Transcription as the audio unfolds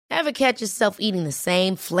Ever catch yourself eating the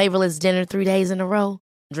same flavorless dinner 3 days in a row?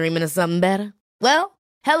 Dreaming of something better? Well,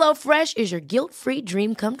 HelloFresh is your guilt-free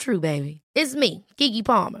dream come true, baby. It's me, Keke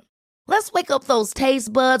Palmer. Let's wake up those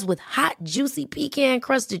taste buds with hot, juicy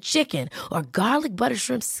pecan-crusted chicken or garlic butter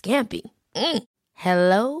shrimp scampi.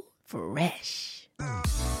 Hello Fresh.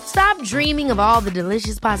 Stop dreaming of all the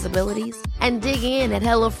delicious possibilities and dig in at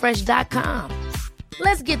HelloFresh.com.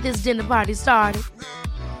 Let's get this dinner party started.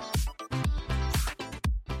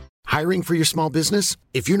 Hiring for your small business?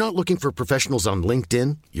 If you're not looking for professionals on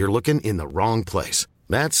LinkedIn, you're looking in the wrong place.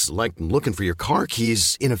 That's like looking for your car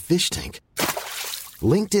keys in a fish tank.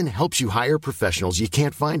 LinkedIn helps you hire professionals you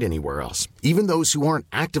can't find anywhere else, even those who aren't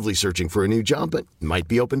actively searching for a new job but might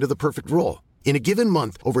be open to the perfect role. In a given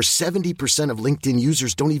month, over 70% of LinkedIn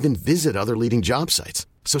users don't even visit other leading job sites.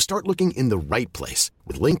 So start looking in the right place.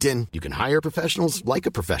 With LinkedIn, you can hire professionals like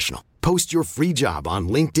a professional. Post your free job on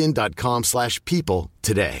linkedin.com/people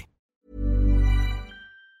today.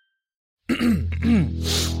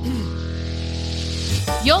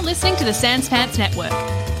 You're listening to the Sans Pants Network.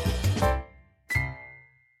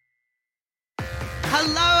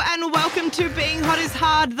 Hello and welcome to Being Hot is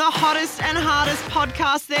Hard, the hottest and hardest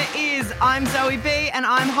podcast there is. I'm Zoe B and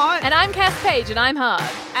I'm hot. And I'm Cass Page and I'm hard.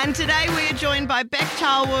 And today we are joined by Beck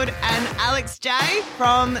Charlwood and Alex J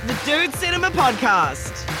from the Dude Cinema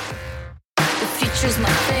Podcast. The future's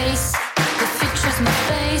my face, the future's my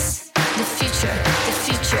face, the future's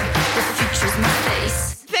my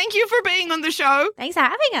face. Thank you for being on the show. Thanks for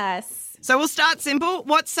having us. So we'll start simple.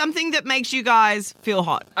 What's something that makes you guys feel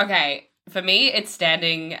hot? Okay, for me, it's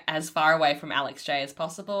standing as far away from Alex J as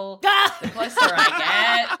possible. The closer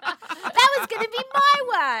I get. That was going to be my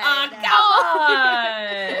one.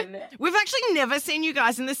 Oh, come on. We've actually never seen you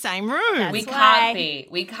guys in the same room. We why.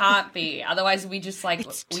 can't be. Otherwise, we just we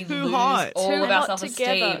too lose hot. all Too of our hot self-esteem.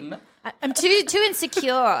 together. I'm too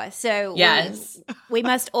insecure, so Yes. we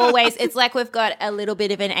must always, it's like we've got a little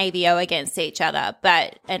bit of an ABO against each other,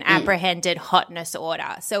 but an apprehended hotness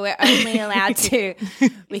order. So we're only allowed to,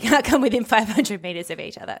 we can't come within 500 metres of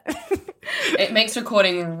each other. It makes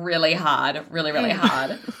recording really hard, really, really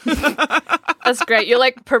hard. That's great. You're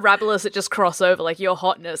like parabolas that just cross over, like your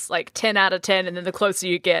hotness, like 10 out of 10, and then the closer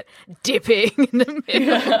you get, dipping in the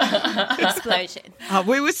middle. Explosion.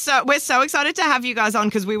 We're so excited to have you guys on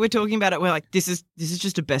because we were talking about it. We're like, this is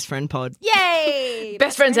just a best friend pod. Yay!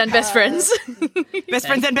 Best friends and best friends. Best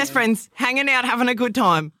friends and best friends, hanging out, having a good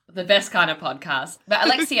time. The best kind of podcast. But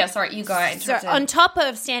Alexia, sorry, you go. So on top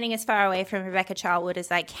of standing as far away from Rebecca Charlwood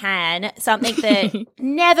as I can, something that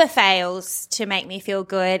never fails to make me feel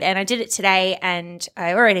good, and I did it today and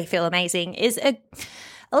I already feel amazing, is a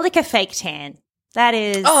liquor fake tan. That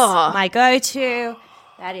is my go-to.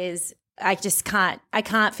 That is, I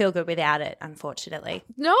can't feel good without it, unfortunately.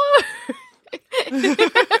 No.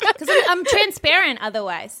 Because I'm transparent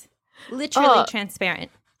otherwise. Literally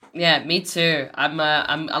transparent. Yeah, me too. I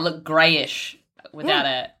look greyish without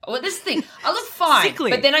it. Well, this thing, I look fine,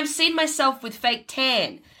 Sickly. but then I've seen myself with fake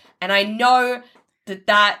tan, and I know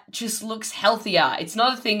that just looks healthier. It's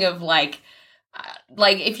not a thing of like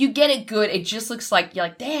if you get it good, it just looks like you're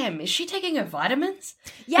like, damn, is she taking her vitamins?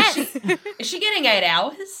 Yes. Is she getting 8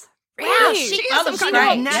 hours? Wow, She she has some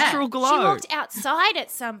kind of natural glow. walked outside at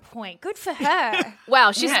some point. Good for her.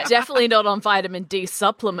 Wow, she's definitely not on vitamin D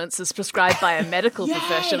supplements as prescribed by a medical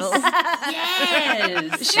professional.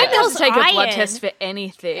 Yes. She doesn't take a blood iron. test for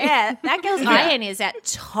anything. Yeah, that girl's iron is at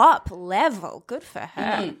top level. Good for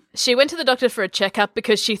her. She went to the doctor for a checkup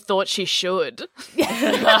because she thought she should.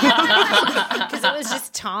 Because it was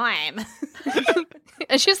just time.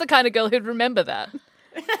 And she's the kind of girl who'd remember that.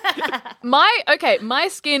 My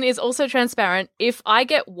skin is also transparent. If I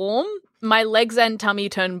get warm, my legs and tummy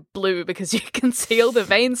turn blue because you can see all the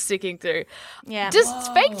veins sticking through. Yeah. Does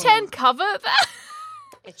fake tan cover that?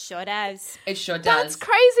 It sure does. It sure does. That's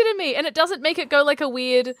crazy to me. And it doesn't make it go like a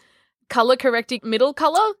weird color correcting middle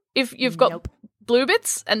color if you've got blue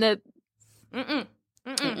bits and the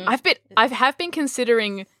I have been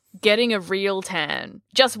considering getting a real tan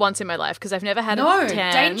just once in my life because I've never had a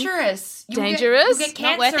tan. Dangerous. Dangerous? You'll get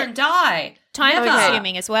Not worth cancer it. and die. Time Never.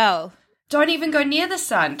 consuming as well. Don't even go near the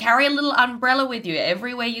sun. Carry a little umbrella with you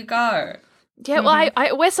everywhere you go. Yeah, well,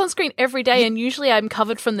 I wear sunscreen every day and usually I'm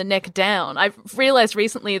covered from the neck down. I've realised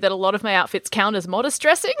recently that a lot of my outfits count as modest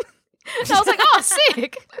dressing. And I was like, oh,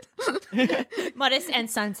 sick. Modest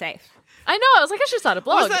and sun safe. I know. I was like, I should start a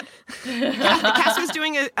blog. Was that Cass was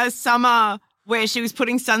doing a summer where she was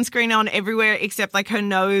putting sunscreen on everywhere except like her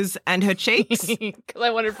nose and her cheeks Because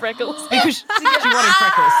I wanted freckles. because she wanted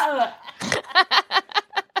freckles.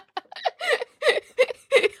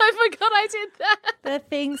 I forgot I did that. The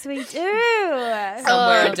things we do.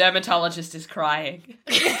 Somewhere a dermatologist is crying.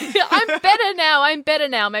 I'm better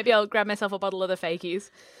now. Maybe I'll grab myself a bottle of the fakies.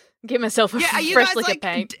 Give myself a Are you fresh guys lick like of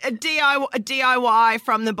paint. a DIY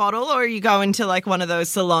from the bottle, or are you going to like one of those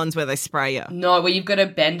salons where they spray you? No, where you've got to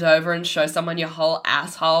bend over and show someone your whole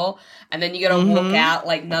asshole, and then you got to walk out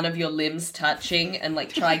like none of your limbs touching, and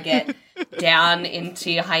like try get down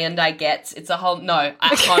into your Hyundai Getz. It's a whole at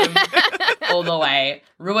home all the way.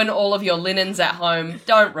 Ruin all of your linens at home.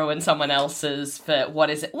 Don't ruin someone else's for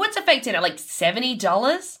what is it? What's a fake tan at like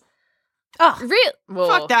 $70? Oh, Real?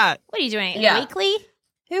 Fuck that. what are you doing? Yeah. Weekly?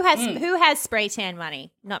 Who has spray tan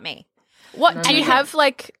money? Not me. What do you have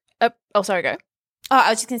like a? Oh, sorry, go. Oh, I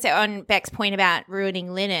was just going to say on Beck's point about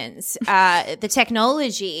ruining linens, the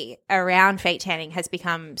technology around fake tanning has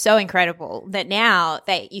become so incredible that now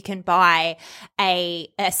that you can buy a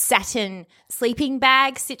satin sleeping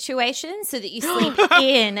bag situation so that you sleep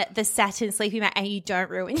in the satin sleeping bag and you don't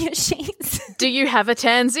ruin your sheets. Do you have a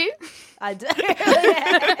tansy? I do.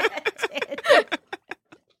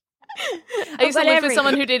 I used to live with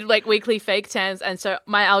someone who did like weekly fake tans, and so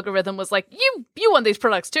my algorithm was like, "You want these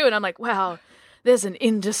products too?" And I'm like, "Wow, there's an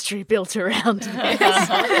industry built around this."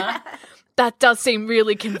 That does seem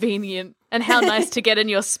really convenient, and how nice to get in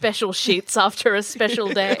your special sheets after a special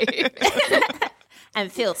day. And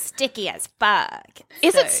feel sticky as fuck.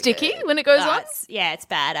 Is it sticky when it goes on? It's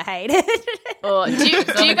bad. I hate it. Or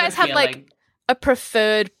do you guys have like feeling. a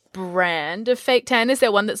preferred brand of fake tan? Is there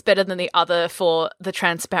one that's better than the other for the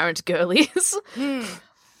transparent girlies?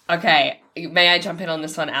 Okay, may I jump in on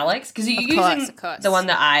this one, Alex? Because you're using of course. the one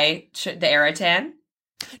that the Aerotan.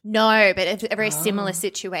 No, but it's a very similar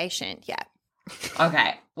situation. Yeah.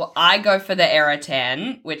 Okay, well, I go for the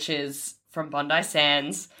Aerotan, which is from Bondi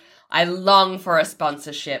Sands. I long for a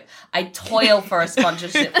sponsorship. I toil for a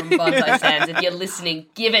sponsorship from Bondi Sands. If you're listening,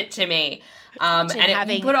 give it to me. You put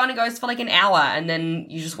it on, it goes for like an hour, and then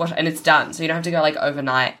you just wash it, and it's done. So you don't have to go like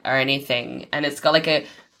overnight or anything. And it's got like a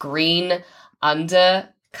green under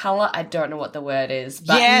color. I don't know what the word is.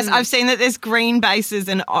 But Yes, I've seen that there's green bases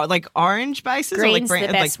and like orange bases. Green's or like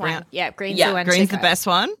the best one. Yeah, green's the one. Green's to the go. best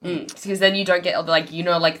one. because then you don't get like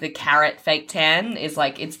like the carrot fake tan is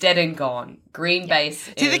like it's dead and gone. Green base.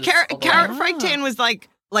 See, the is carrot all the way. carrot fake tan was like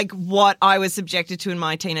what I was subjected to in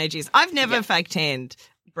my teenage years. I've never fake tanned.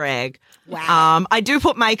 Brag. Wow. I do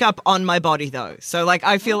put makeup on my body though, so like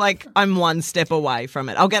I feel like I'm one step away from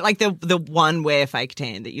it. I'll get like the one wear fake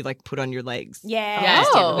tan that you like put on your legs. Yeah. Yeah,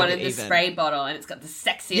 Oh. the one in the Even. spray bottle, and it's got the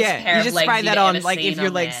sexiest Yeah, pair you of just legs spray you've that on ever like seen if your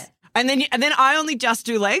on legs. there. And then I only just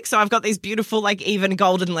do legs, so I've got these beautiful like even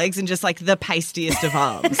golden legs and just like the pastiest of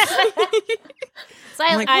arms. So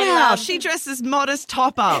I'm like, I wow, love, she dresses modest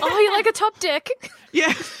top up. Oh, you like a top deck?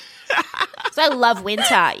 Yeah. so I love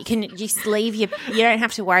winter. You can just leave you don't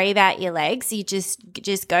have to worry about your legs. You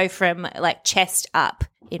just go from like chest up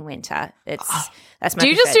in winter. That's my Do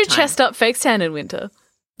you just do preferred time. chest up fake tan in winter?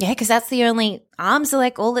 Yeah, because that's the only arms are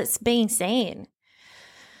like all that's being seen.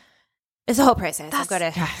 It's a whole process. I've got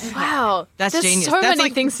to. Wow, That's there's genius. so That's many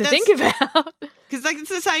like- things to that's- think about. Because like it's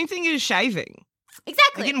the same thing as shaving.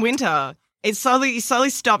 Exactly. Like in winter, it's you slowly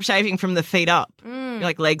stop shaving from the feet up. You're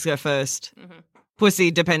like legs go 1st.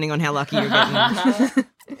 Pussy, depending on how lucky you're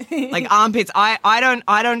getting. Like armpits. I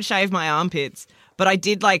don't shave my armpits, but I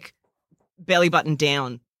did like belly button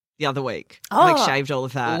down the other week. I like shaved all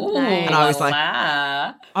of that. Ooh, And I was like,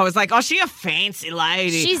 la. oh, she a fancy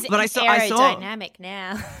lady. She's but I aerodynamic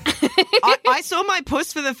now. I saw my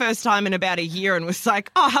puss for the first time in about a year and was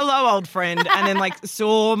like, oh, hello, old friend. And then like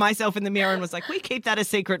saw myself in the mirror and was like, we keep that a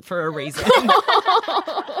secret for a reason.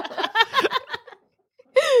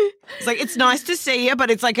 It's like, it's nice to see you, but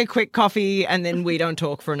it's like a quick coffee and then we don't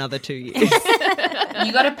talk for another 2 years.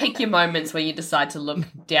 You got to pick your moments where you decide to look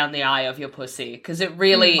down the eye of your pussy, because it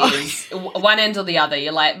really is one end or the other.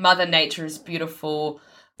 You're like, Mother Nature is beautiful.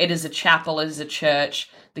 It is a chapel. It is a church,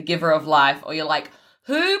 the giver of life. Or you're like,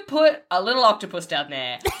 who put a little octopus down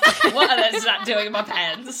there? What are they doing in my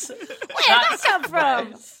pants? Where did that come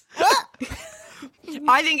from?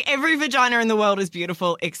 I think every vagina in the world is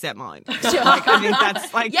beautiful except mine. Like, I think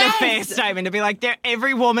that's like Yes! the fair statement to be like,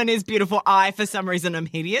 every woman is beautiful. I, for some reason, am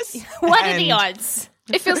hideous. What are the And- odds?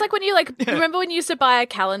 It feels like when you remember when you used to buy a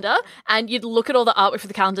calendar and you'd look at all the artwork for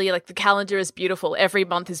the calendar, you're like, the calendar is beautiful, every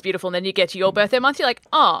month is beautiful, and then you get to your birthday month, you're like,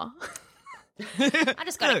 oh, I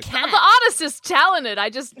just got a cat. the artist is talented. I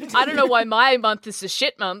don't know why my month is a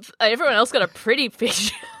shit month. Everyone else got a pretty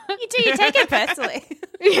picture. You do. You take it personally.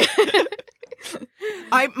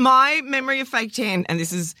 My memory of fake tan, and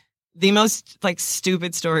this is the most like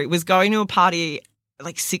stupid story, was going to a party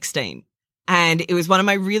like 16, and it was one of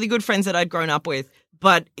my really good friends that I'd grown up with.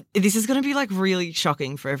 But this is going to be like really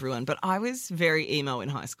shocking for everyone. But I was very emo in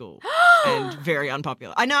high school and very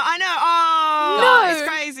unpopular. I know. Oh, No. it's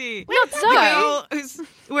crazy. Not so. The girl who's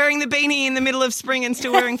wearing the beanie in the middle of spring and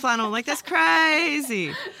still wearing flannel. Like, that's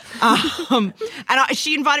crazy.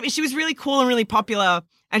 She invited me. She was really cool and really popular.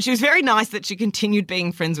 And she was very nice that she continued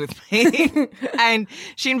being friends with me. And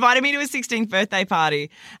she invited me to a 16th birthday party.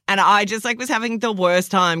 And I just like was having the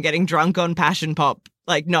worst time getting drunk on passion pop,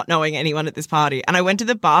 like not knowing anyone at this party. And I went to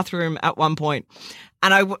the bathroom at one point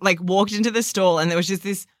and I like walked into the stall and there was just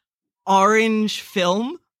this orange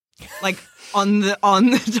film like on the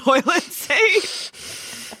toilet seat.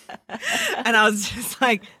 And I was just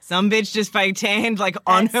like, some bitch just fake tanned like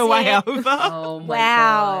on her way over. Oh my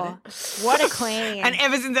Wow. God. What a queen. And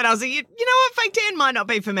ever since then, I was like, you know what? Fake tan might not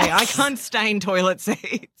be for me. I can't stain toilet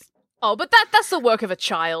seats. Oh, but that's the work of a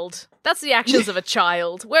child. That's the actions of a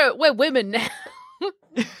child. We're women now.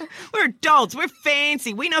 We're adults. We're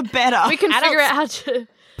fancy. We know better. We can figure out how to...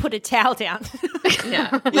 Put a towel down.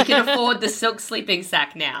 Yeah, we can afford the silk sleeping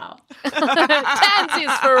sack now.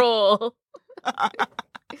 Tansies for all.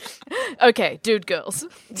 Okay, dude girls.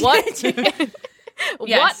 What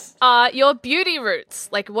Yes. are your beauty routes?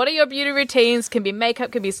 Like, what are your beauty routines? Can be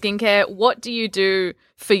makeup, can be skincare. What do you do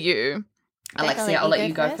for you? Alexia, I'll let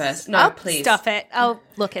you go first. No, Oh, please. Stop it. Oh,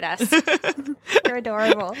 look at us. You're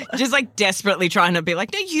adorable. Just like desperately trying to be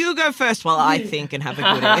like, no, you go first while I think and have a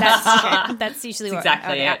good answer. That's usually That's what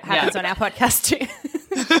exactly it, happens yeah. on our podcast too.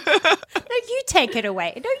 No, you take it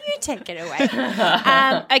away. No, you take it away.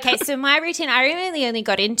 Okay, so my routine, I really only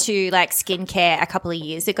got into like skincare a couple of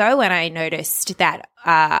years ago when I noticed that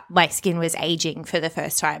my skin was aging for the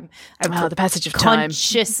first time. The passage of time.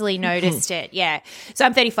 Consciously noticed it, yeah. So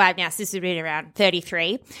I'm 35 now, so this has been around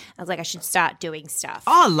 33. I was like, I should start doing stuff.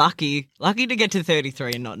 Oh, lucky. Lucky to get to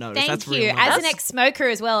 33 and not notice. Thank That's you. real As nice. an ex-smoker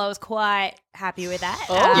as well, I was quite happy with that.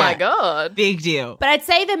 Oh my God. Big deal. But I'd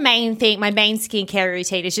say the main thing, my main skincare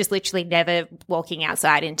routine is just literally never walking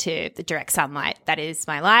outside into the direct sunlight. That is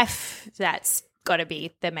my life. That's got to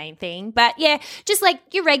be the main thing. But yeah, just like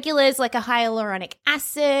your regulars, like a hyaluronic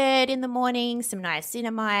acid in the morning, some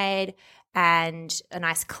niacinamide, and a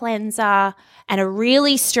nice cleanser, and a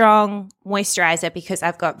really strong moisturizer because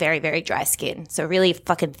I've got very, very dry skin. So really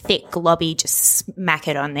fucking thick, globby, just smack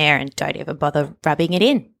it on there and don't even bother rubbing it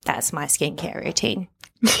in. That's my skincare routine.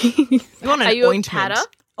 You want an Are you ointment? a patter?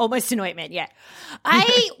 Almost an ointment, yeah.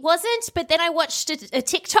 I wasn't, but then I watched a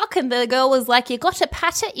TikTok and the girl was like, you got to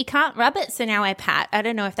pat it, you can't rub it. So now I pat. I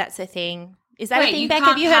don't know if that's a thing. Is that Wait, a thing, you Beck? can't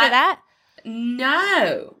Have you heard of that?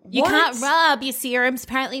 No. You What? can't rub your serums.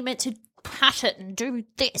 Apparently meant to pat it and do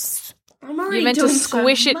this. I'm already You meant to doing so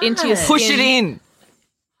squish it into your much. Push it in.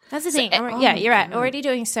 That's the thing. oh Yeah, my you're right. God. Already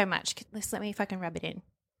doing so much. Let's let me fucking rub it in.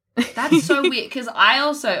 That's so weird because I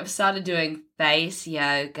also have started doing face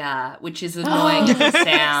yoga, which is annoying as it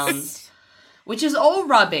sounds. Which is all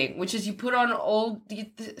rubbing, which is you put on all the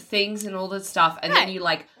things and all that stuff, and then Right. you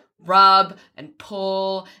like rub and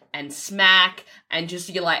pull and smack, and just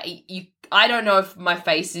you're like you. I don't know if my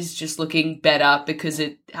face is just looking better because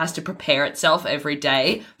it has to prepare itself every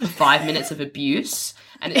day for 5 minutes of abuse,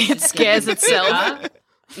 and It scares itself.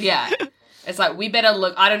 Yeah. It's like, we better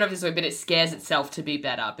look, I don't know if this is way, but it scares itself to be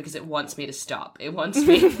better because it wants me to stop. It wants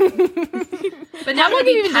me. But now How long have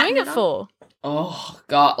you been patting doing it on. for? Oh,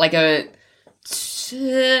 God. Like a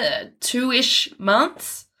 2-ish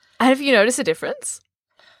months? Have you noticed a difference?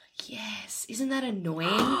 Yes. Isn't that annoying?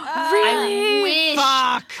 Really? I wish.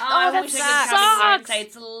 Fuck. Oh, I that wish I could come in here and say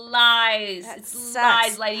it's lies. That It's sucks.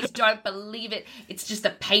 lies, ladies. Don't believe it. It's just the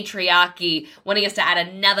patriarchy wanting us to add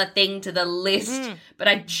another thing to the list. But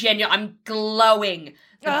I'm glowing.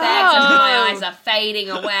 The bags under my eyes are fading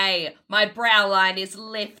away. My brow line is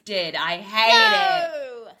lifted. I hate it.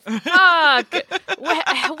 Fuck.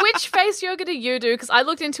 Which face yoga do you do? Because I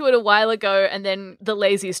looked into it a while ago and then the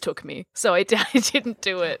lazies took me. So I didn't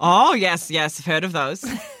do it. Oh, yes. I've heard of those.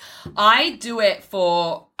 I do it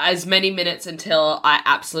for as many minutes until I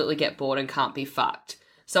absolutely get bored and can't be fucked.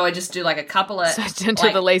 So I just do like a couple of So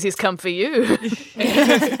until the lazies come for you.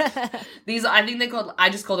 These, I think they're called, I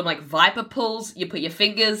just call them like viper pulls. You put your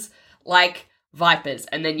fingers like vipers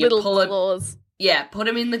and then you Little pull it. claws. Yeah, put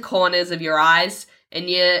them in the corners of your eyes and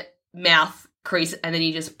your mouth crease, and then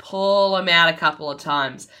you just pull them out a couple of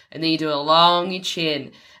times. And then you do it along your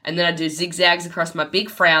chin. And then I do zigzags across my big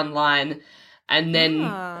frown line. And then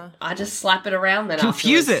I just slap it around then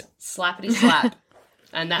Confuse afterwards. it. Slappity slap.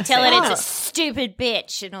 And that's Tell it it. it's a stupid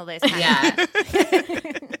bitch and all those kind of Yeah.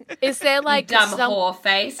 Is there like Dumb some, whore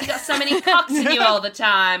face. You got so many cocks in you all the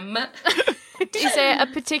time. is there a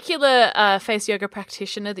particular face yoga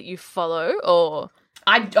practitioner that you follow or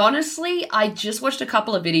I just watched a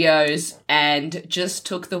couple of videos and just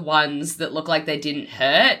took the ones that look like they didn't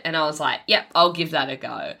hurt, and I was like, yep, I'll give that a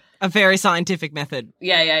go. A very scientific method.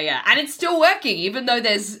 Yeah. And it's still working, even though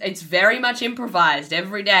it's very much improvised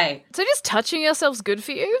every day. So just touching yourself's good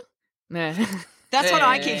for you? No. That's what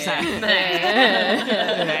I keep saying.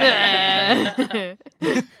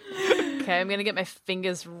 Okay, I'm going to get my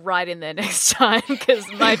fingers right in there next time because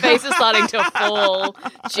my face is starting to fall.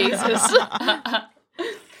 Jesus.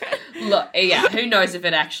 Look, yeah, who knows if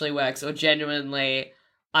it actually works or genuinely,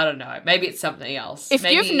 I don't know, maybe it's something else. If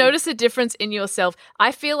maybe... you've noticed a difference in yourself,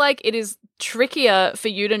 I feel like it is trickier for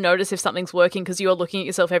you to notice if something's working because you're looking at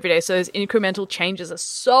yourself every day. So those incremental changes are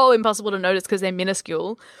so impossible to notice because they're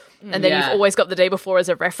minuscule. And then you've always got the day before as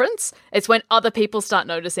a reference. It's when other people start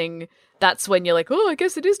noticing, that's when you're like, oh, I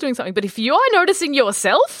guess it is doing something. But if you are noticing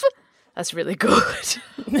yourself, that's really good.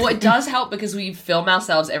 Well, it does help because we film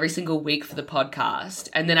ourselves every single week for the podcast,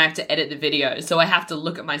 and then I have to edit the video. So I have to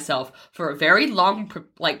look at myself for a very long,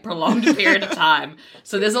 prolonged period of time.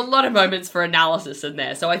 So there's a lot of moments for analysis in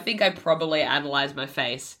there. So I think I probably analyze my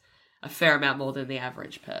face a fair amount more than the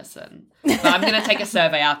average person. But I'm going to take a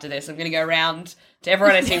survey after this. I'm going to go around to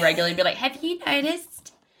everyone I see regularly and be like, have you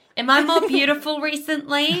noticed? Am I more beautiful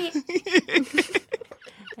recently?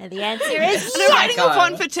 And the answer is And I'm rating of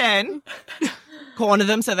 1 for 10. Corner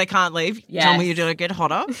them so they can't leave. Yes. Tell me you did get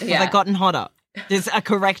hotter. Yeah. Have they gotten hotter? There's a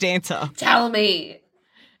correct answer. Tell me.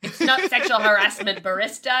 It's not sexual harassment,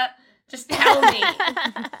 barista. Just tell me.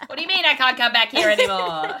 What do you mean I can't come back here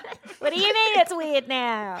anymore? What do you mean it's weird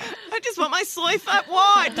now? I just want my soy fat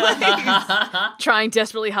wine, please. Trying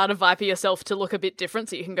desperately hard to viper yourself to look a bit different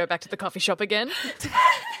so you can go back to the coffee shop again.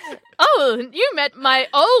 Oh, you met my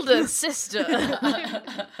older sister.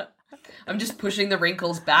 I'm just pushing the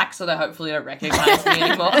wrinkles back so they hopefully don't recognize me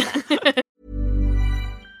anymore.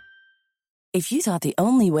 If you thought the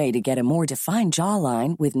only way to get a more defined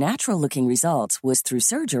jawline with natural-looking results was through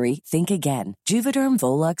surgery, think again. Juvederm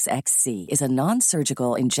Volux XC is a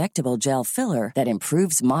non-surgical injectable gel filler that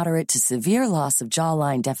improves moderate to severe loss of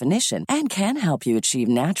jawline definition and can help you achieve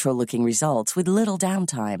natural-looking results with little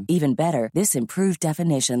downtime. Even better, this improved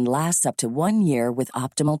definition lasts up to 1 year with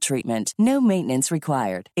optimal treatment. No maintenance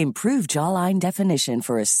required. Improve jawline definition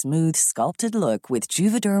for a smooth, sculpted look with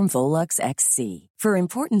Juvederm Volux XC. For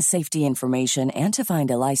important safety information and to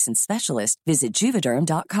find a licensed specialist, visit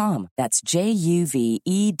Juvederm.com. That's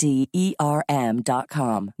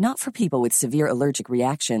JUVEDERM.com. Not for people with severe allergic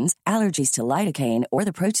reactions, allergies to lidocaine, or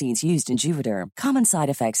the proteins used in Juvederm. Common side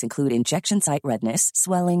effects include injection site redness,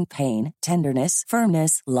 swelling, pain, tenderness,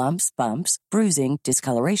 firmness, lumps, bumps, bruising,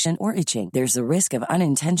 discoloration, or itching. There's a risk of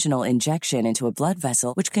unintentional injection into a blood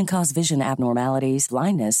vessel, which can cause vision abnormalities,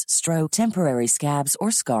 blindness, stroke, temporary scabs,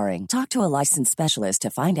 or scarring. Talk to a licensed specialist to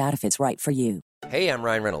find out if it's right for you. Hey, I'm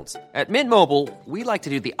Ryan Reynolds. At Mint Mobile, we like to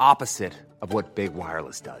do the opposite of what Big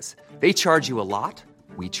Wireless does. They charge you a lot,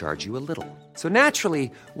 we charge you a little. So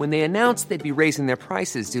naturally, when they announced they'd be raising their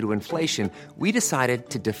prices due to inflation, we decided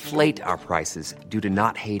to deflate our prices due to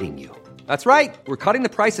not hating you. That's right. We're cutting the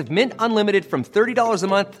price of Mint Unlimited from $30 a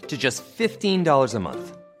month to just $15 a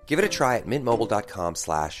month. Give it a try at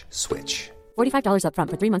mintmobile.com/switch. $45 up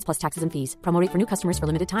front for 3 months plus taxes and fees. Promo rate for new customers for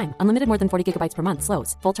limited time. Unlimited more than 40 gigabytes per month.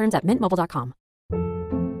 Slows full terms at mintmobile.com.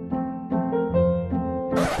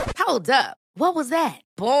 Hold up. What was that?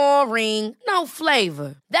 Boring. No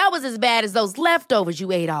flavor. That was as bad as those leftovers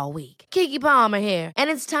you ate all week. Keke Palmer here. And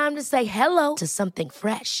it's time to say hello to something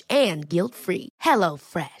fresh and guilt-free. Hello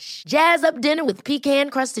Fresh. Jazz up dinner with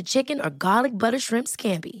pecan-crusted chicken or garlic butter shrimp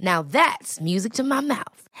scampi. Now that's music to my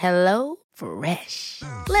mouth. Hello Fresh.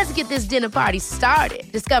 Let's get this dinner party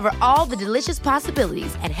started. Discover all the delicious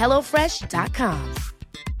possibilities at HelloFresh.com.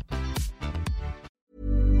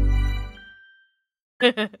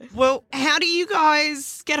 Well, how do you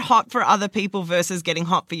guys get hot for other people versus getting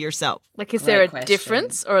hot for yourself? Like, is there a question.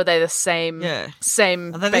 difference, or are they the same? Yeah.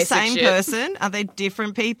 Same. Are they the basic same shit? person? Are they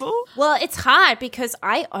different people? Well, it's hard because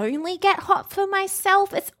I only get hot for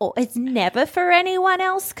myself. It's never for anyone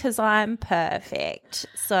else because I'm perfect.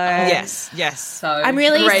 So Yes. So I'm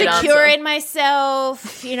really Great secure answer. in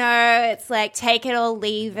myself. You know, it's like take it or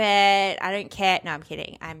leave it. I don't care. No, I'm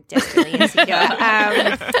kidding. I'm desperately insecure.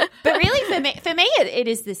 But really, for me, it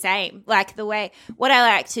is the same. Like what I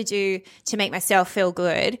like to do to make myself feel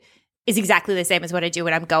good is exactly the same as what I do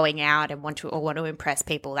when I'm going out and want to impress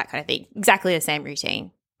people, that kind of thing. Exactly the same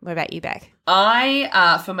routine. What about you, Beck?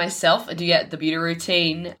 I, for myself, I do get the beauty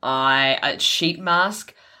routine. I sheet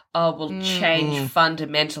mask. will change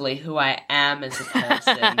fundamentally who I am as a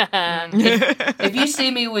person. If you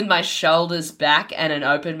see me with my shoulders back and an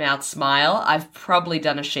open mouth smile, I've probably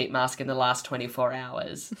done a sheet mask in the last 24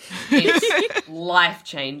 hours. It's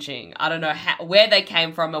life-changing. I don't know where they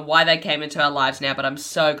came from and why they came into our lives now, but I'm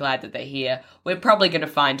so glad that they're here. We're probably going to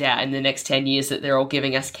find out in the next 10 years that they're all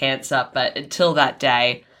giving us cancer, but until that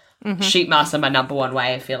day, sheet masks are my number one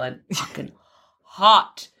way of feeling fucking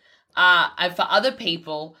hot. And for other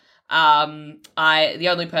people, the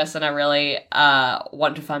only person I really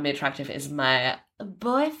want to find me attractive is my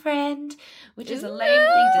boyfriend, which is a lame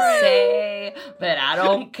thing to say, but I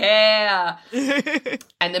don't care.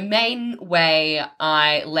 And the main way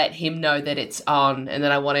I let him know that it's on and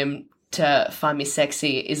that I want him to find me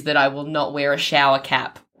sexy is that I will not wear a shower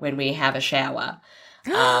cap when we have a shower.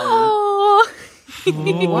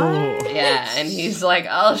 Yeah, and he's like,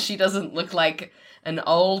 oh, she doesn't look like an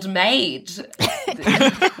old maid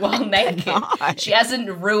while naked. God. She hasn't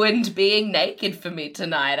ruined being naked for me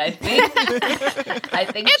tonight, I think. I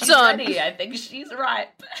think it's she's on. Ready. I think she's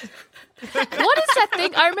ripe. What is that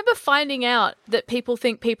thing? I remember finding out that people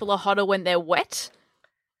think people are hotter when they're wet.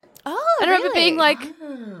 Oh, I remember being like,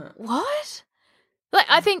 what? Like,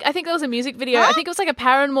 I think there was a music video. Huh? I think it was like a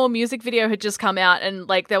Paramore music video had just come out, and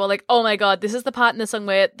like they were like, "Oh my god, this is the part in the song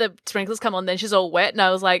where the sprinklers come on, then she's all wet." And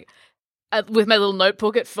I was like, with my little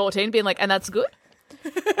notebook at 14, being like, "And that's good,"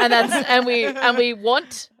 and we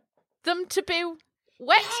want them to be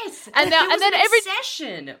wet. Yes, and now there was and then an every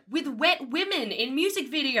obsession with wet women in music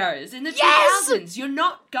videos in the 2000s. You're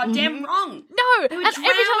not goddamn wrong. No, They were and every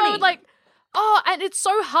time I would like. Oh, and it's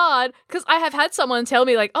so hard because I have had someone tell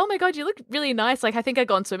me like, oh my God, you look really nice. Like, I think I'd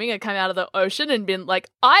gone swimming and come out of the ocean and been like,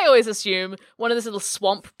 I always assume one of those little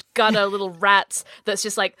swamp gutter little rats that's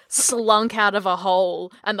just like slunk out of a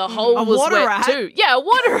hole and the hole was wet rat? Too. Yeah, a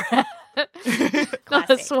water rat. Not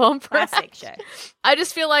a swamp rat. Classic show. I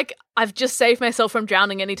just feel like I've just saved myself from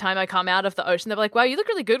drowning anytime I come out of the ocean. They're like, wow, you look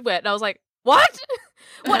really good wet. And I was like, what?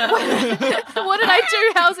 What did I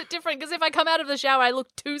do? How is it different? Because if I come out of the shower, I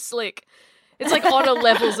look too slick. It's like on a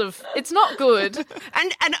levels of, it's not good.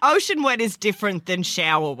 And ocean wet is different than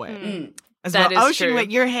shower wet. As that well. is Ocean true.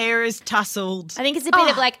 wet, your hair is tousled. I think it's a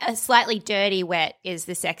bit of like a slightly dirty wet is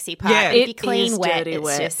the sexy part. Yeah. If you It clean is wet, dirty it's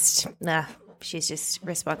wet. just, she's just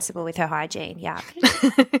responsible with her hygiene. Yeah.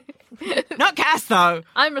 Not Cass, though.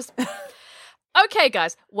 Okay,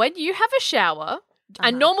 guys, when you have a shower,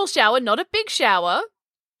 a normal shower, not a big shower,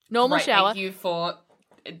 normal Right, shower. thank you for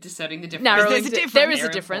discerning the difference. Narrowing There's a difference. There is a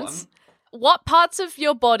Very difference. important. What parts of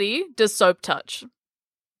your body does soap touch?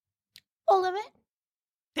 All of it.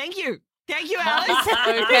 Thank you. Thank you, Alice.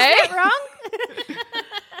 Okay. Is that wrong?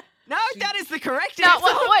 No, that is the correct No, answer.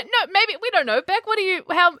 what? No, maybe we don't know. Beck, what do you?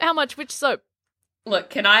 How much? Which soap?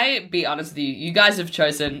 Look, can I be honest with you? You guys have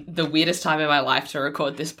chosen the weirdest time in my life to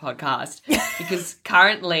record this podcast because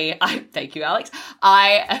currently, thank you, Alex,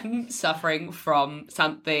 I am suffering from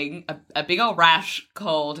something, a big old rash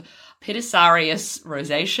called Pitysarius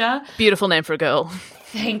rosacea. Beautiful name for a girl.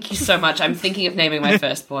 Thank you so much. I'm thinking of naming my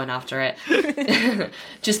firstborn after it.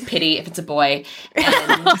 Just pity if it's a boy.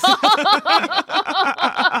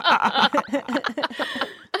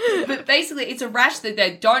 But basically, it's a rash that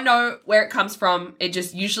they don't know where it comes from. It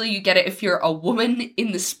just usually you get it if you're a woman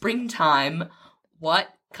in the springtime. What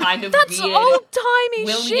kind of That's weird old-timey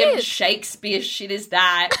William shit. Shakespeare shit is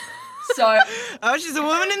that? So Oh, she's a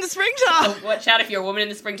woman in the springtime. watch out if you're a woman in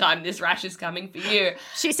the springtime. This rash is coming for you.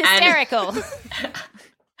 She's And- hysterical.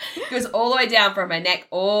 It goes all the way down from my neck,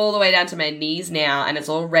 all the way down to my knees now, and it's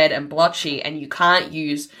all red and blotchy, and you can't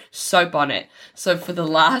use soap on it. So for the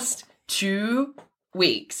last 3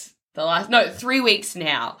 weeks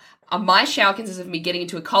now, my shower consists of me getting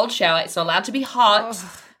into a cold shower. It's not allowed to be hot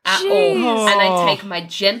at all. And I take my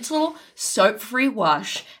gentle soap-free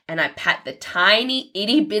wash, and I pat the tiny,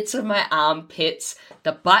 itty bits of my armpits,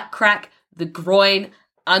 the butt crack, the groin,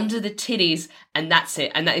 under the titties, and that's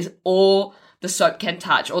it. And that is all the soap can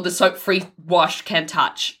touch, or the soap-free wash can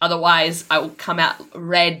touch. Otherwise, I will come out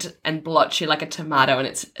red and blotchy like a tomato, and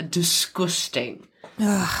it's disgusting.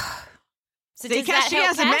 So See, does that she help,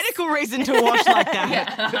 has a Cass? medical reason to wash like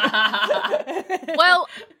that. Well,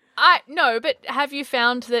 no, but have you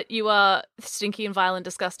found that you are stinky and vile and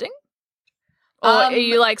disgusting? Or are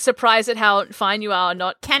you like surprised at how fine you are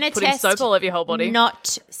not Can putting attest soap all over your whole body?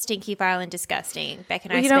 Not stinky, vile, and disgusting. Beck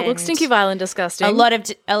and I You don't look spend stinky, vile, and disgusting. a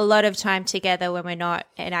lot of time together when we're not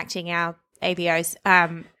enacting our ABOs.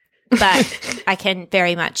 But I can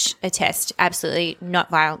very much attest, absolutely not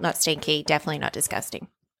vile, not stinky, definitely not disgusting.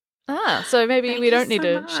 So maybe we don't need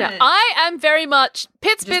to shout. I am very much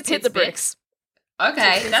pits, hit the bricks.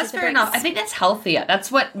 Okay, that's of the fair enough. bricks. I think that's healthier.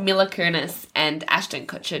 That's what Mila Kunis and Ashton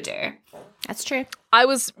Kutcher do. That's true.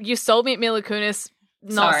 You sold me at Mila Kunis.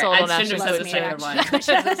 Not Sorry, sold I on Ashton shouldn't have said the Kutcher. second one. I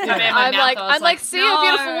should have just put it in my I'm mouth. like, I was see a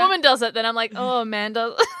beautiful no. woman does it. Then I'm like, oh, man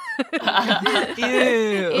does.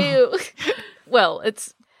 Ew. Ew. Well,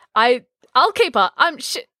 I'll keep up.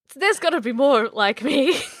 There's got to be more like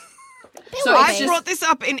me. So I've it's just, brought this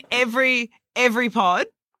up in every pod.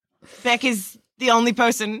 Beck is the only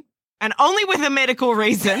person, and only with a medical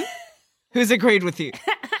reason, who's agreed with you.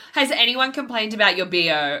 has anyone complained about your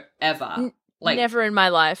BO ever? Never in my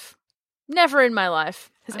life. Never in my life.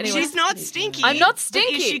 Has anyone? She's not stinky. I'm not but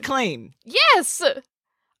stinky. Is she clean? Yes.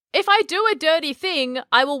 If I do a dirty thing,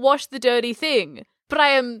 I will wash the dirty thing. But I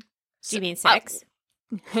am. Do you mean sex?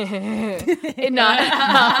 No.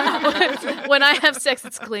 When I have sex,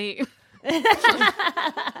 it's clean.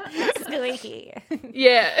 Squeaky.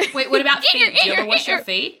 Yeah. Wait, what about feet? Do you ever wash your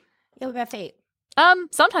feet? Yeah, what about feet?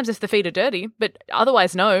 Sometimes if the feet are dirty, but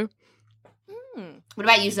otherwise no. What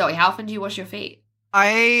about you, Zoe? How often do you wash your feet?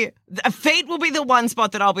 Feet will be the one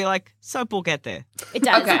spot that I'll be like, soap will get there. It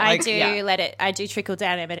does. Okay, I do trickle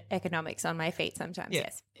down economics on my feet sometimes,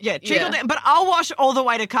 yes. Yeah, trickle down, but I'll wash all the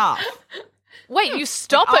way to calf. Wait, you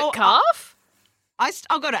stop at calf?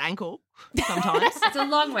 I'll go to ankle sometimes. It's a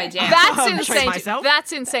long way down. That's treat insane. myself.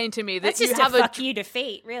 That's insane to me. That That's just you have fuck you to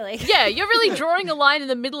feet, really. Yeah, you're really drawing a line in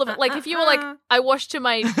the middle of it. Like if you were like, I wash to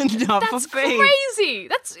my. No, That's for feet. crazy.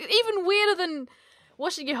 That's even weirder than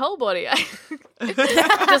washing your whole body.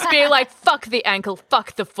 Just being like, fuck the ankle,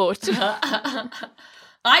 fuck the foot.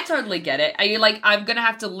 I totally get it. Are you like, I'm going to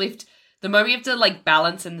have to lift, the moment you have to like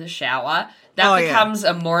balance in the shower, that becomes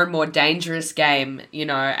a more and more dangerous game, you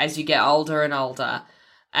know, as you get older and older.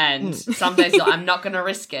 And some days you're, I'm not going to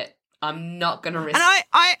risk it. I'm not going to risk it. And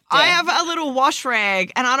I have a little wash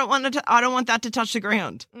rag, and I don't want that to touch the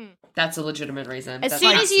ground. That's a legitimate reason. As That's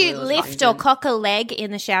soon as you absolutely lift legitimate. or cock a leg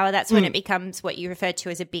in the shower, that's when it becomes what you refer to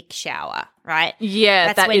as a big shower, right? Yeah,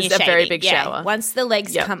 That's that when is you're a very shading. big Yeah. shower. Once the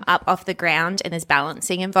legs come up off the ground and there's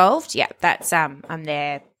balancing involved, that's I'm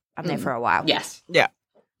there for a while. Yes. Yeah.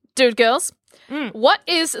 Dude, girls, what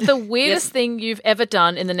is the weirdest thing you've ever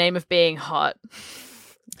done in the name of being hot?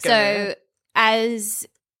 So as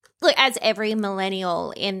every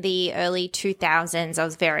millennial in the early 2000s, I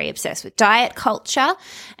was very obsessed with diet culture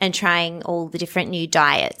and trying all the different new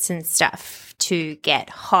diets and stuff to get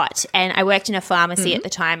hot. And I worked in a pharmacy at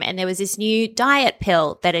the time, and there was this new diet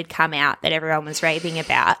pill that had come out that everyone was raving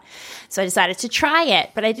about. So I decided to try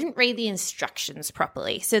it, but I didn't read the instructions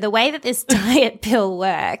properly. So the way that this diet pill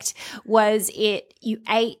worked was you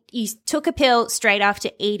took a pill straight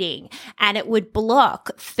after eating, and it would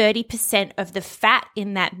block 30% of the fat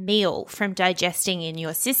in that meal from digesting in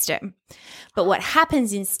your system. But what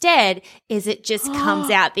happens instead is it just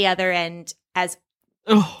comes out the other end as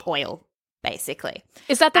oil, basically.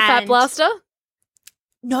 Is that the Fat Blaster?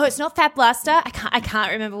 No, it's not Fat Blaster. I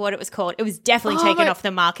can't remember what it was called. It was definitely taken off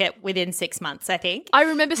the market within 6 months, I think. I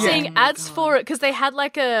remember seeing ads for it because they had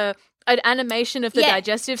like an animation of the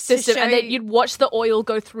digestive system, and then you'd watch the oil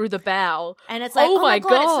go through the bowel. And it's like, oh my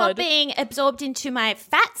God, it's God. not being absorbed into my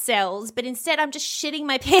fat cells, but instead I'm just shitting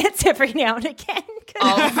my pants every now and again.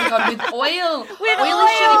 Oh my God, with oil. With oil oil.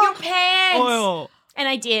 is shitting your pants. Oil. And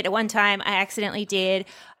I did. One time I accidentally did.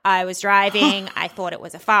 I was driving. I thought it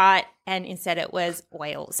was a fart, and instead it was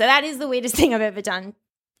oil. So that is the weirdest thing I've ever done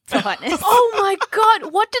for hotness. Oh my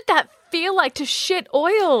God, what did that feel like to shit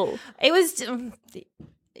oil? It was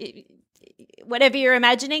whatever you're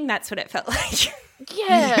imagining, that's what it felt like.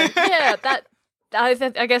 Yeah, that I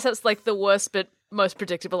guess that's like the worst but most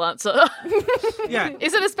predictable answer. Yeah.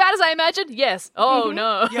 Is it as bad as I imagined? Yes. Oh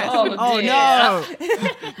no. Yes. Oh, dear.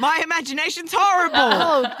 No. My imagination's horrible.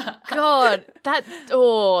 Oh God.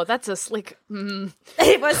 That's a slick.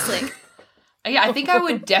 It was slick. Yeah, I think I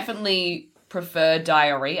would definitely prefer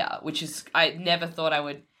diarrhea, which is, I never thought I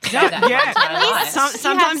would say that Yeah. in my life.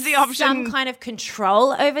 Sometimes You the have option. some kind of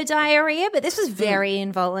control over diarrhea, but this was very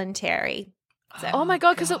involuntary. So. Oh my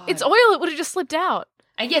God, because it's oil, it would have just slipped out.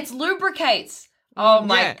 And yeah, it's lubricates. Oh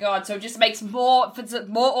my Yeah. God, so it just makes more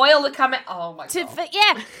oil to come out. Oh my God.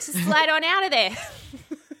 To slide on out of there.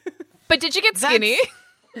 But did you get skinny?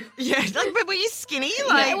 Yeah, like, but were you skinny? I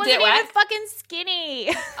Like, wasn't Did what? even fucking skinny.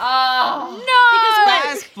 Oh.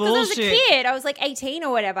 that's Because I was a bullshit. kid. I was like 18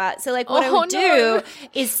 or whatever. So like what I Oh, would no. do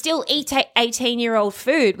is still eat 18-year-old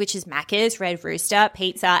food, which is Macca's, Red Rooster,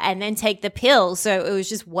 pizza, and then take the pill. So it was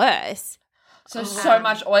just worse. So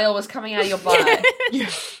much oil was coming out of your butt.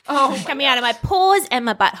 Oh, Coming out of my pores and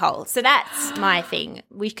my butthole. So that's my thing.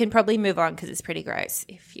 We can probably move on because it's pretty gross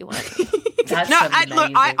if you want. that's No,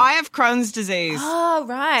 amazing. I have Crohn's disease. Oh,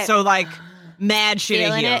 right. So, like, mad shitter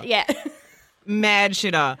Feeling here. it, yeah. Mad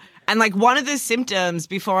shitter. And like one of the symptoms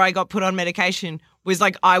before I got put on medication was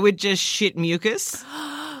like I would just shit mucus.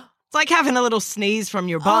 It's like having a little sneeze from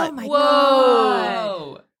your butt. Oh my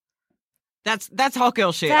Whoa. God. That's hot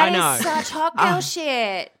girl shit. That I know. is such hot girl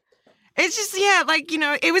shit. It's just,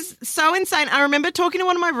 it was so insane. I remember talking to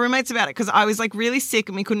one of my roommates about it because I was like really sick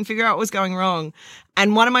and we couldn't figure out what was going wrong.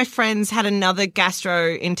 And one of my friends had another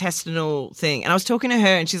gastrointestinal thing. And I was talking to her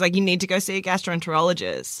and she's like, you need to go see a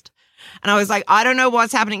gastroenterologist. And I was like, I don't know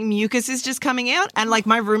what's happening. Mucus is just coming out. And like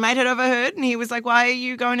my roommate had overheard and he was like, why are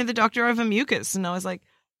you going to the doctor over mucus? And I was like,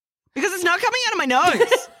 because it's not coming out of my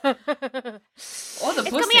nose. Or the It's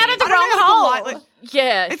pussy. coming out of the I don't wrong know how hole. politely-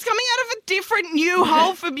 Yeah. It's coming out of a different new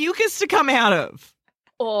hole for mucus to come out of.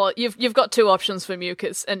 Or you've got two options for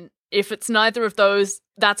mucus, and if it's neither of those,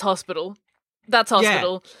 that's hospital. That's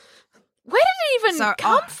hospital. Where did it even So,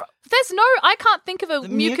 come from? There's no, I can't think of a The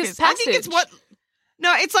mucus passage. I think it's what.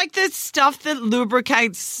 No, it's like the stuff that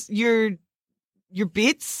lubricates your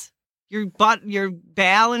bits, your butt, your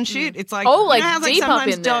bowel and shit. It's like Oh, like you know how, deep up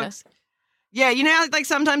sometimes in there. dogs. Yeah, you know how like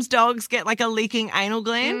sometimes dogs get like a leaking anal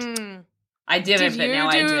gland. I didn't, Did but you now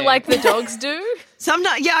I do do. like the dogs do?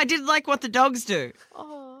 Sometimes, yeah, I did like what the dogs do.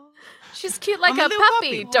 Oh, she's cute like I'm a a little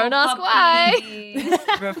puppy. puppy. Don't ask why.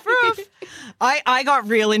 Ruff, ruff. I got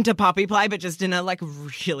real into puppy play, but just in a like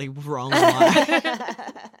really wrong way.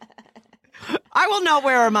 I will not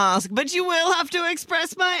wear a mask, but you will have to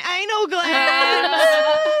express my anal glands.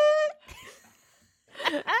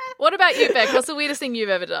 What about you, Beck? What's the weirdest thing you've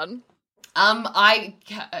ever done? I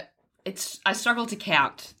struggle to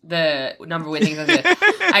count the number of weird things I did.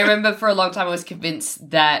 I remember for a long time I was convinced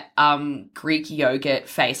that Greek yogurt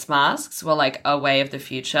face masks were like a way of the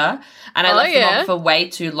future, and I left them on for way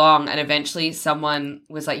too long. And eventually, someone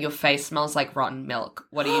was like, "Your face smells like rotten milk.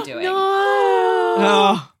 What are you doing?"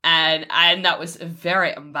 Oh. And that was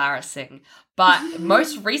very embarrassing. But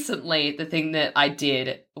most recently, the thing that I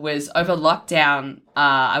did was over lockdown,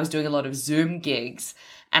 I was doing a lot of Zoom gigs.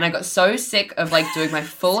 And I got so sick of like doing my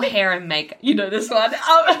full hair and makeup. You know this one.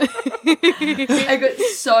 I got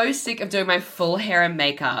so sick of doing my full hair and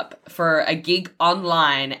makeup for a gig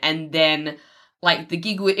online, and then like the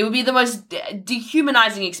gig it would be the most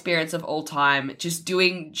dehumanizing experience of all time. Just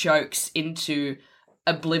doing jokes into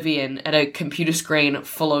oblivion at a computer screen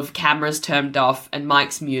full of cameras turned off and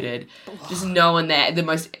mics muted. Just no one there.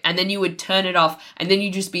 And then you would turn it off, and then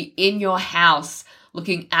you'd just be in your house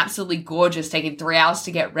looking absolutely gorgeous, taking 3 hours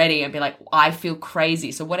to get ready and be like, I feel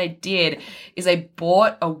crazy. So what I did is I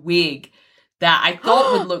bought a wig that I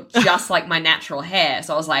thought would look just like my natural hair.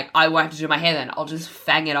 So I was like, I won't have to do my hair then. I'll just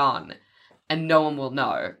fang it on and no one will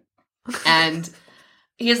know. And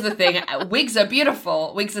here's the thing. Wigs are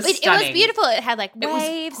beautiful. Wigs are stunning. It was beautiful. It had like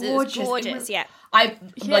waves. It was It gorgeous. was- Yeah. like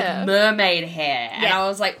mermaid hair. And Yeah. I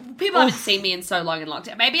was like, people haven't seen me in so long in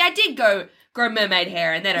lockdown. Maybe I did grow mermaid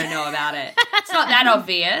hair and they don't know about it. It's not that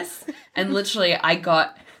obvious. And literally I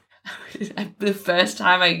got, the first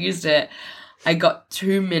time I used it, I got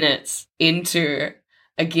 2 minutes into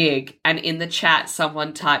a gig and in the chat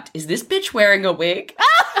someone typed, "Is this bitch wearing a wig?"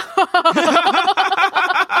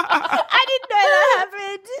 I didn't know that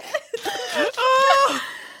happened.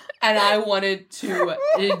 And I wanted to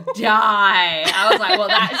die. I was like, well,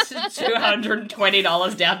 that's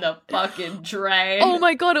 $220 down the fucking drain. Oh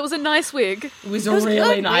my god, it was a nice wig. It was a was a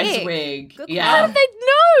really good nice wig. wig. Good Yeah. How did they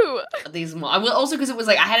know? These more. Also because it was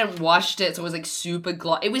like, I hadn't washed it, so it was like super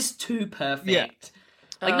glossy. It was too perfect. Yeah.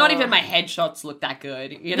 Like, not even my headshots look that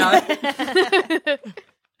good, you know?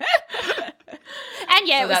 And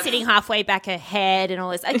yeah, So it was that's- sitting halfway back her head and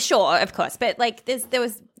all this. Like, sure, of course, but like there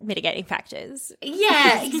was mitigating factors.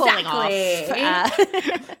 Yeah, Falling exactly. off.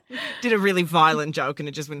 Did a really violent joke and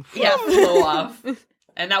it just went. Yeah, flew off.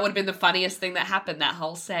 And that would have been the funniest thing that happened that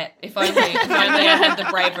whole set. If only I had the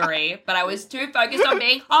bravery. But I was too focused on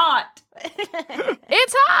being hot.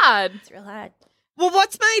 It's hard. It's real hard. Well,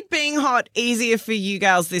 what's made being hot easier for you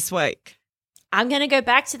girls this week? I'm going to go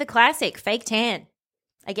back to the classic, fake tan.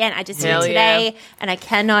 Again, I just did Hell it today, and I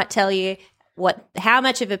cannot tell you how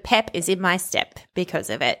much of a pep is in my step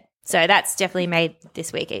because of it. So that's definitely made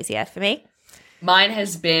this week easier for me. Mine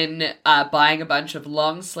has been buying a bunch of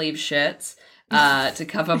long sleeve shirts to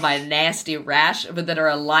cover my nasty rash, but that are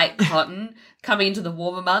a light cotton coming into the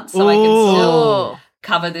warmer months, so I can still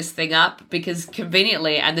cover this thing up. Because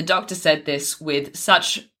conveniently, and the doctor said this with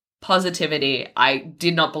such positivity, I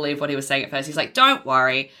did not believe what he was saying at first. He's like, "Don't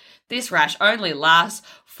worry, this rash only lasts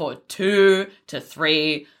for 2 to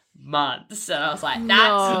 3 months." And I was like,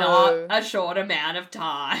 that's not a short amount of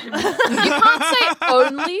time. You can't say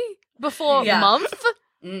only before Yeah. month.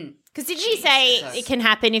 Because did you say it can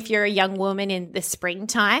happen if you're a young woman in the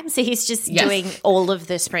springtime? So he's just doing all of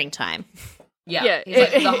the springtime. Yeah. He's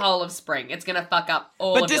like, the whole of spring. It's going to fuck up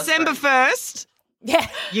all But of your December spring. 1st,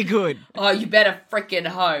 you're good. Oh, you better freaking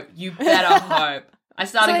hope. You better hope. I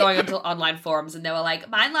started going onto online forums and they were like,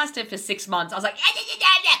 mine lasted for 6 months. I was like,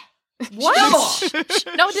 What?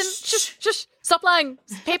 Sure. No, it didn't. Shush. Stop lying.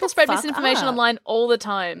 People spread misinformation online all the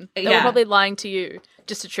time. They were probably lying to you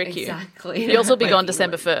just to trick you. Exactly. Yours will be gone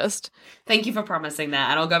December 1st. Thank you for promising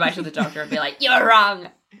that. And I'll go back to the doctor and be like, you're wrong.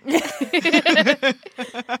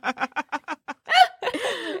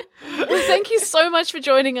 Well, thank you so much for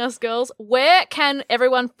joining us, girls. Where can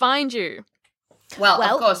everyone find you? Well,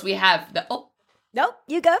 of course, we have the... Oh. Nope,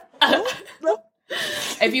 you go. Nope.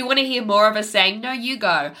 If you want to hear more of us saying, no, you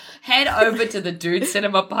go, head over to the Dude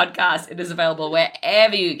Cinema podcast. It is available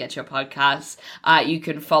wherever you get your podcasts. You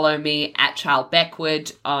can follow me at Charl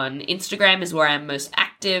Beckwood on Instagram is where I'm most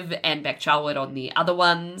active, and Beck Charlwood on the other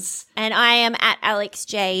ones. And I am at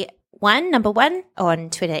AlexJ1, number 1, on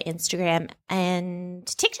Twitter, Instagram, and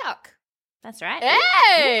TikTok. That's right.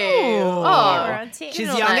 Hey! Ooh. Oh, We're on TikTok. She's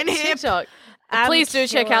young and hip. TikTok. I'm Please do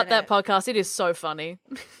check killing out that it. podcast. It is so funny.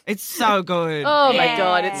 It's so good. Oh my Yeah.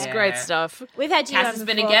 God, it's great stuff. We've had you Cass on has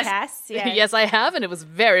been before, a guest. Cass. Yeah. Yes, I have, and it was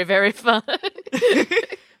very, very fun.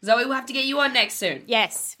 Zoe, we'll have to get you on next soon.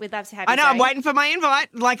 Yes, we'd love to have you. I know, I'm Zoe. waiting for my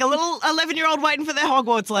invite, like a little 11-year-old waiting for their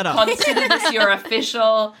Hogwarts letter. Consider this your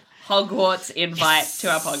official Hogwarts invite to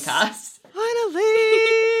our podcast.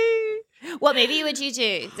 Finally. What movie would you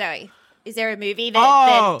do, Zoe? Is there a movie that,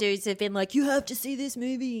 Oh. that dudes have been like, you have to see this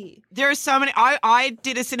movie? There are so many. I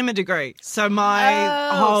did a cinema degree, so my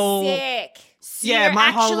Oh, whole sick. So Yeah, you're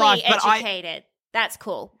my whole actually life, but educated. That's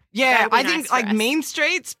cool. yeah. That'll be I nice think for like us. Mean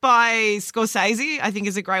Streets by Scorsese, I think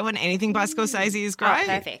is a great one. Anything by Scorsese is great. Oh,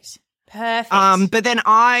 perfect. Perfect. But then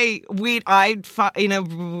in a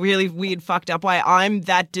really weird, fucked up way, I'm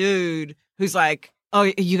that dude who's like, oh,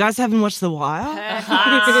 you guys haven't watched The Wire?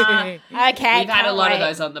 Okay. We've had a lot of wait.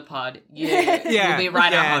 those on the pod. You'll be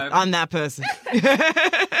right at home. I'm that person.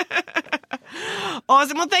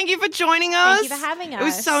 Awesome. Well, thank you for joining us. Thank you for having It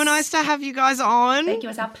was us. so nice to have you guys on. Thank you.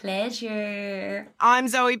 It's our pleasure. I'm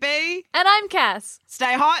Zoe B. And I'm Cass.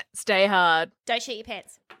 Stay hot. Stay hard. Don't shit your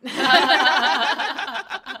pants.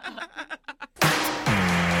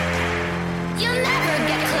 You'll never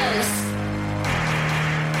get close.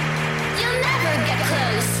 You'll never get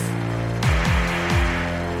close.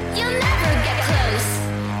 You'll never get close.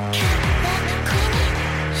 Cut the queenie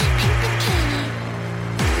in bikini.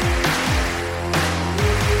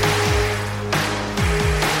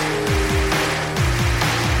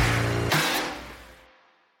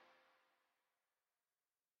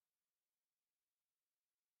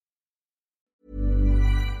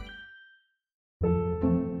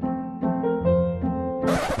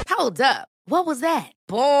 Hold up. What was that?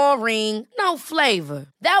 Boring. No flavor.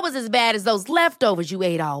 That was as bad as those leftovers you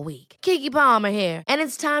ate all week. Keke Palmer here, and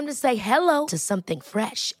it's time to say hello to something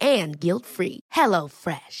fresh and guilt-free. Hello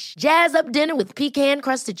Fresh. Jazz up dinner with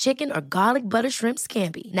pecan-crusted chicken or garlic butter shrimp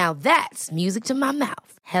scampi. Now that's music to my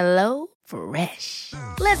mouth. Hello Fresh.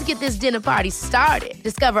 Let's get this dinner party started.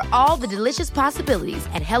 Discover all the delicious possibilities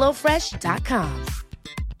at hellofresh.com.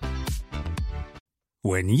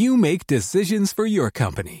 When you make decisions for your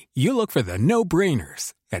company, you look for the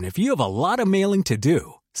no-brainers. And if you have a lot of mailing to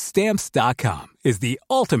do, Stamps.com is the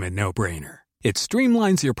ultimate no-brainer. It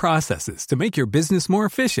streamlines your processes to make your business more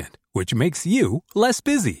efficient, which makes you less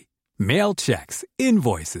busy. Mail checks,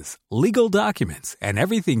 invoices, legal documents, and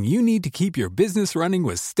everything you need to keep your business running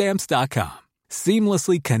with Stamps.com.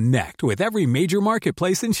 Seamlessly connect with every major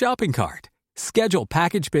marketplace and shopping cart. Schedule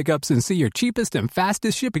package pickups and see your cheapest and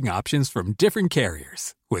fastest shipping options from different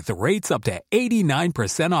carriers. With rates up to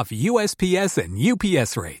 89% off USPS and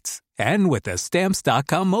UPS rates. And with the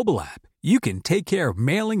Stamps.com mobile app, you can take care of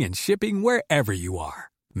mailing and shipping wherever you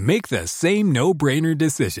are. Make the same no-brainer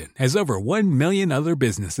decision as over 1 million other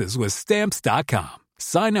businesses with Stamps.com.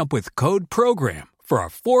 Sign up with code PROGRAM for a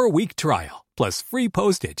 4-week trial, plus free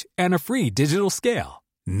postage and a free digital scale.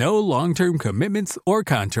 No long-term commitments or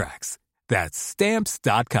contracts. That's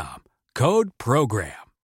Stamps.com. Code PROGRAM.